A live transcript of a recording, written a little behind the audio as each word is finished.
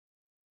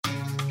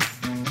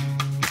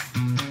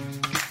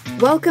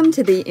Welcome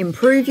to the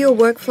Improve Your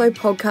Workflow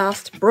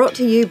podcast, brought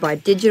to you by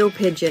Digital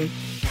Pigeon.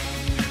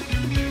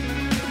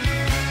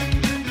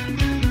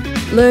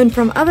 Learn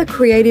from other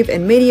creative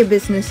and media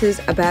businesses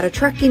about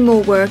attracting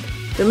more work,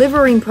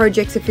 delivering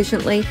projects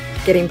efficiently,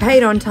 getting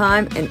paid on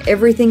time, and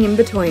everything in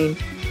between.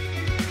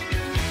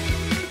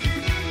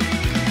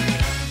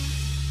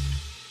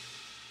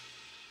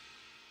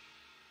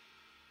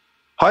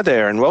 Hi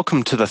there, and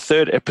welcome to the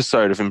third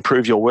episode of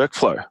Improve Your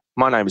Workflow.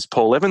 My name is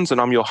Paul Evans,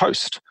 and I'm your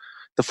host.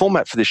 The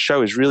format for this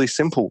show is really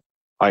simple.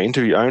 I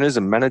interview owners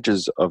and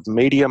managers of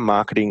media,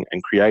 marketing,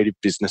 and creative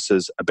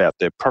businesses about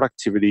their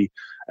productivity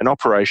and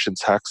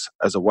operations hacks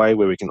as a way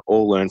where we can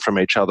all learn from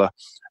each other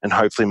and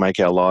hopefully make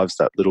our lives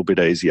that little bit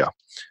easier.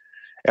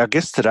 Our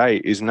guest today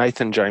is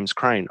Nathan James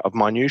Crane of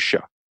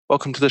Minutia.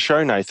 Welcome to the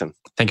show, Nathan.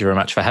 Thank you very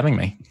much for having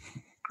me.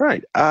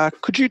 Great.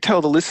 Could you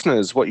tell the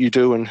listeners what you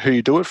do and who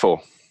you do it for?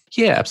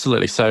 Yeah,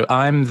 absolutely. So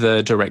I'm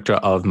the director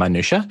of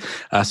Minutia.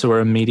 So we're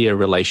a media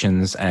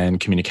relations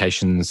and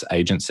communications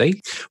agency.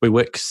 We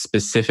work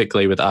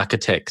specifically with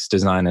architects,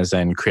 designers,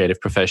 and creative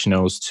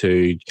professionals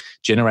to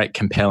generate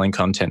compelling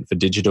content for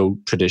digital,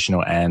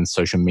 traditional, and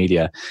social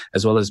media,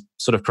 as well as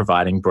sort of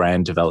providing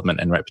brand development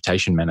and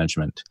reputation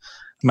management.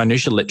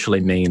 Minutia literally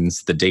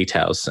means the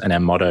details, and our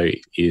motto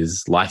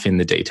is life in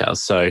the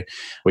details. So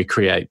we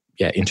create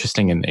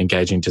interesting and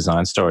engaging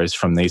design stories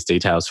from these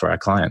details for our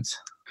clients.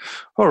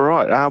 All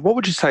right. What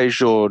would you say is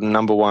your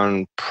number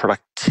one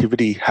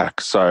productivity hack?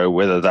 So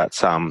whether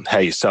that's how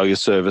you sell your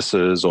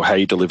services or how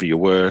you deliver your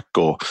work,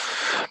 or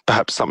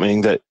perhaps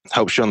something that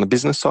helps you on the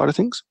business side of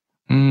things?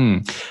 So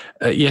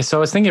I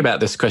was thinking about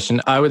this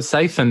question. I would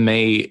say for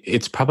me,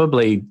 it's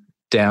probably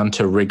down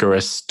to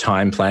rigorous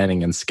time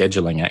planning and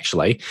scheduling,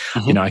 actually.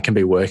 Mm-hmm. I can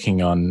be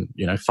working on,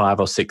 5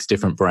 or 6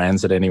 different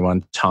brands at any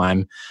one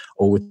time,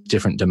 all with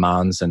different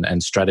demands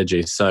and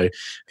strategies. So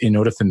in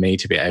order for me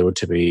to be able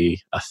to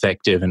be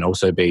effective and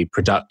also be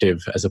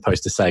productive, as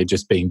opposed to, say,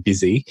 just being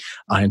busy,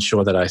 I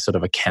ensure that I sort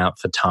of account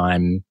for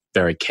time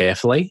very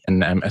carefully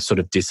and am sort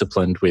of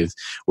disciplined with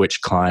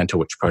which client or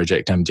which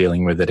project I'm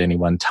dealing with at any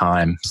one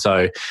time.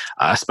 So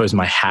I suppose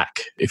my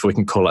hack, if we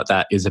can call it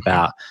that, is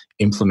about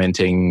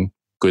implementing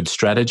good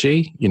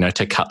strategy,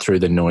 to cut through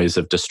the noise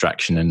of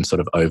distraction and sort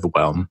of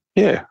overwhelm.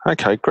 Yeah.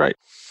 Okay, great.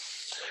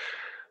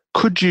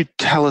 Could you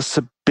tell us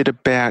a bit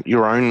about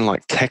your own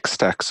tech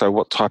stack? So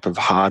what type of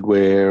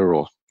hardware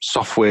or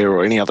software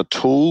or any other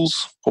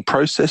tools or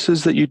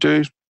processes that you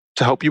do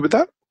to help you with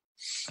that?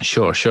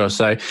 Sure.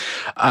 So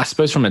I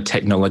suppose from a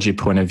technology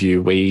point of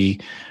view, we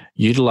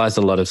utilize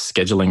a lot of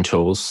scheduling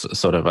tools,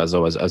 sort of as I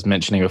was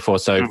mentioning before.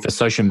 So for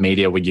social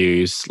media, we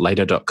use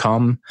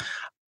later.com.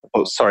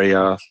 Oh, sorry,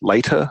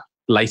 later?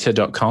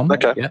 Later.com.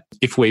 Okay. Yeah.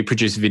 If we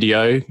produce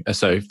video,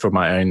 so for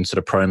my own sort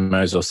of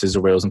promos or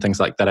sizzle reels and things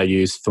like that, I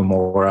use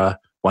Filmora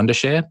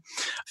Wondershare.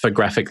 For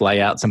graphic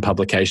layouts and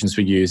publications,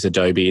 we use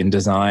Adobe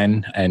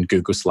InDesign and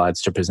Google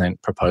Slides to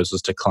present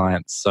proposals to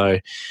clients. So,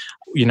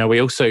 we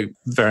also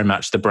very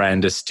much, the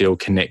brand is still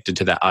connected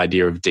to that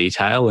idea of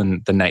detail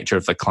and the nature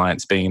of the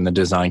clients being in the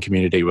design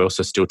community. We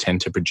also still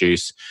tend to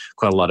produce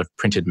quite a lot of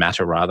printed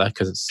matter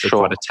because it's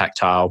quite a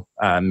tactile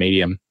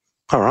medium.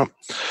 All right.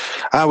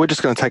 We're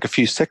just going to take a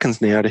few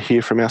seconds now to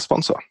hear from our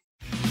sponsor.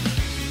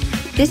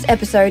 This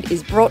episode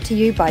is brought to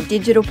you by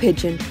Digital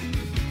Pigeon.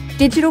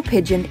 Digital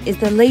Pigeon is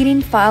the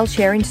leading file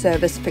sharing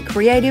service for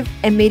creative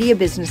and media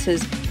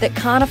businesses that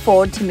can't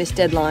afford to miss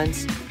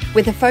deadlines.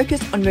 With a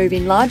focus on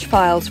moving large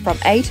files from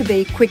A to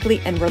B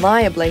quickly and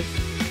reliably,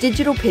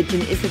 Digital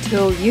Pigeon is the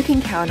tool you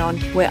can count on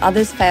where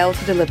others fail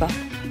to deliver.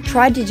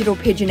 Try Digital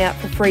Pigeon out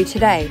for free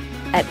today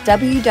at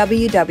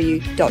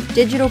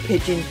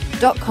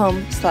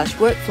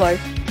www.digitalpigeon.com/workflow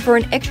for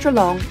an extra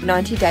long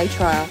 90-day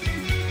trial.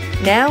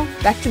 Now,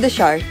 back to the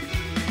show.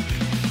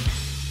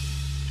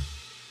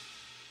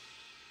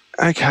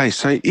 Okay,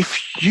 so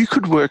if you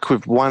could work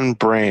with one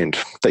brand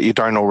that you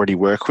don't already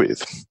work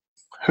with,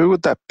 who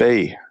would that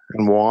be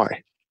and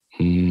why?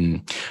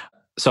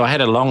 So I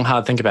had a long,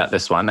 hard think about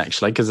this one,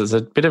 actually, because it's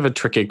a bit of a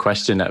tricky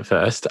question at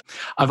first.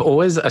 I've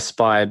always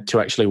aspired to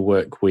actually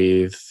work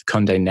with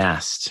Condé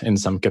Nast in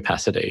some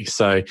capacity.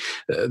 So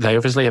they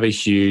obviously have a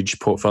huge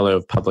portfolio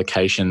of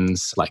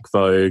publications like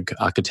Vogue,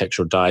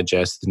 Architectural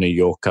Digest, The New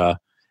Yorker,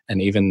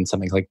 and even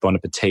something like Bon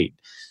Appetit,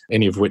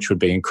 any of which would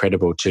be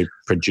incredible to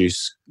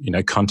produce,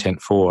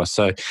 content for.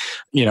 So,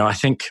 I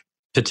think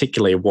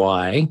particularly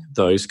why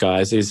those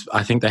guys is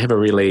I think they have a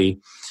really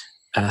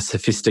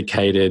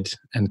sophisticated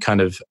and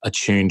kind of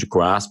attuned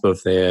grasp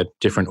of their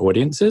different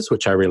audiences,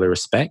 which I really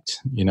respect.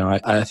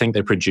 I think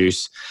they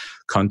produce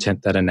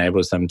content that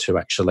enables them to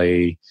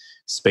actually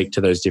speak to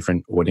those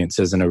different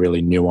audiences in a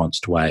really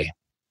nuanced way.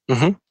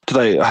 Mm-hmm. Do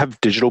they have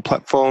digital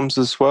platforms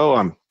as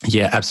well?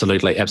 Yeah,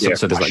 absolutely. Yeah,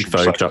 so there's like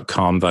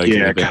Vogue.com, Vogue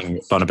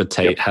Living. Bon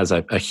Appetit has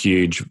a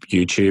huge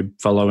YouTube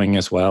following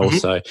as well. Mm-hmm.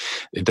 So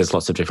there's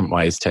lots of different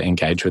ways to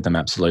engage with them,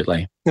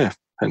 absolutely. Yeah,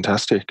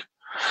 fantastic.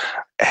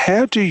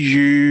 How do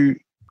you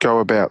go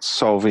about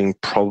solving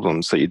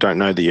problems that you don't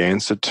know the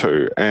answer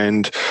to?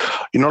 And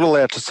you're not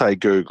allowed to say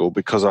Google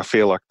because I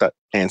feel like that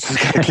answer's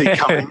going to keep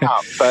coming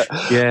up. But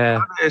Yeah.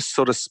 are there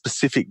sort of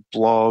specific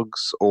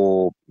blogs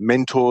or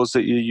mentors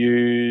that you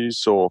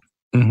use or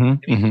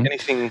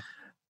anything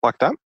like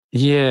that?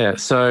 Yeah.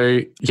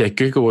 So,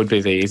 Google would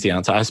be the easy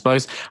answer. I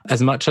suppose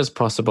as much as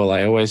possible,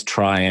 I always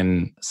try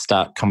and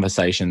start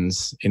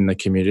conversations in the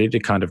community to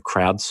kind of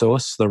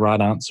crowdsource the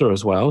right answer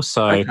as well.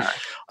 So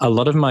a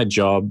lot of my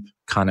job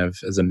kind of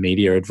as a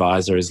media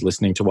advisor is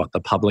listening to what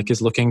the public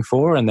is looking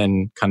for and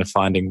then kind of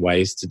finding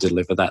ways to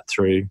deliver that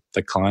through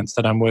the clients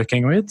that I'm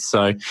working with.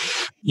 So,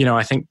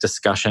 I think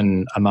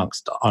discussion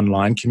amongst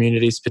online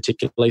communities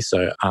particularly.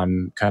 So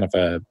I'm kind of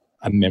a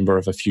member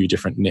of a few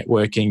different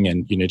networking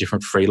and,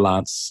 different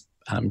freelance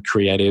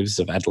creatives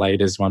of Adelaide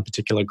is one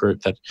particular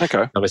group that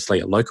obviously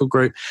a local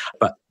group,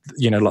 but,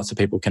 lots of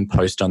people can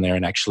post on there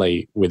and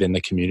actually within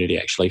the community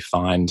actually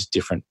find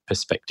different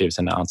perspectives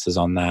and answers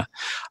on that.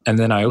 And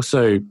then I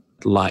also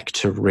like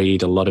to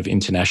read a lot of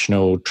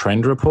international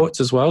trend reports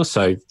as well.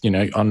 So,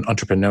 on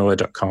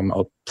entrepreneur.com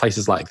or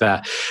places like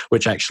that,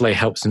 which actually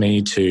helps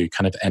me to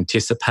kind of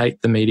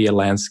anticipate the media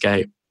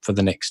landscape for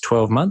the next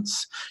 12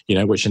 months,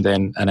 which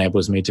then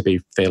enables me to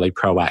be fairly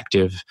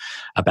proactive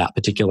about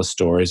particular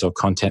stories or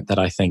content that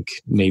I think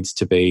needs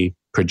to be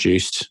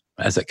produced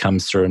as it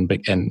comes through and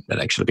it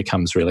actually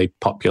becomes really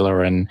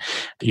popular and,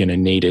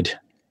 needed.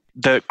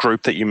 The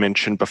group that you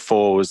mentioned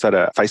before, was that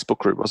a Facebook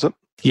group, was it?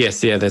 Yes,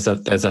 there's a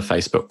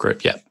Facebook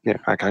group, yeah. Yeah,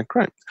 okay,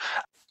 great.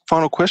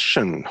 Final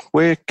question,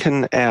 where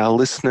can our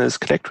listeners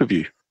connect with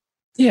you?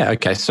 Yeah,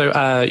 okay.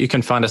 So you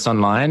can find us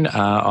online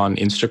on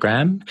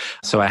Instagram.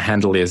 So our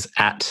handle is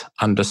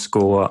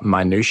 @_minutia,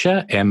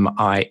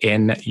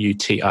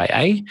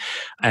 MINUTIA.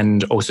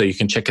 And also you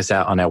can check us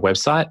out on our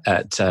website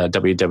at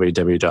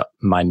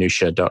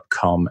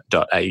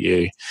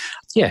www.minutia.com.au.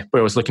 Yeah, we're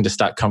always looking to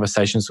start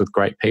conversations with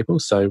great people.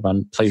 So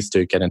please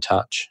do get in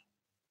touch.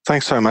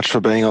 Thanks so much for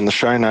being on the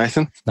show,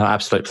 Nathan. No,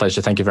 absolute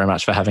pleasure. Thank you very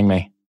much for having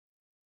me.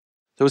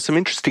 There were some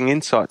interesting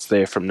insights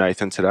there from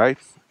Nathan today.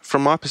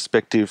 From my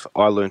perspective,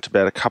 I learnt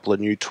about a couple of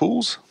new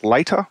tools,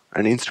 Later,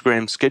 an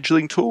Instagram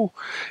scheduling tool,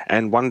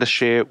 and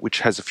Wondershare,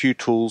 which has a few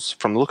tools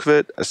from the look of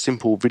it, a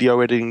simple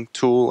video editing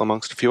tool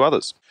amongst a few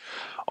others.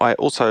 I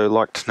also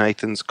liked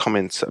Nathan's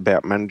comments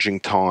about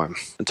managing time.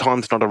 And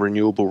time's not a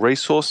renewable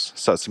resource,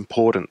 so it's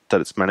important that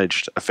it's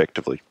managed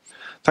effectively.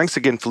 Thanks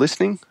again for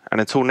listening,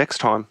 and until next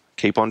time,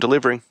 keep on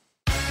delivering.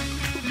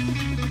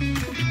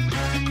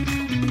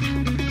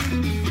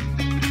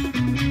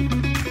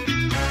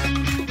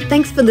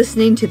 Thanks for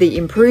listening to the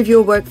Improve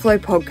Your Workflow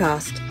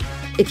podcast.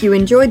 If you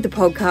enjoyed the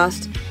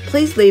podcast,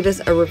 please leave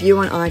us a review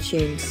on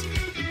iTunes.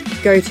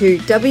 Go to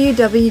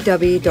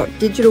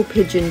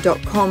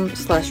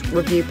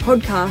www.digitalpigeon.com/review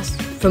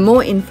podcast for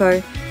more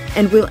info,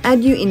 and we'll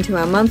add you into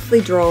our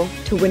monthly draw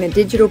to win a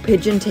Digital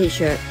Pigeon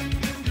t-shirt.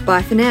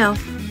 Bye for now.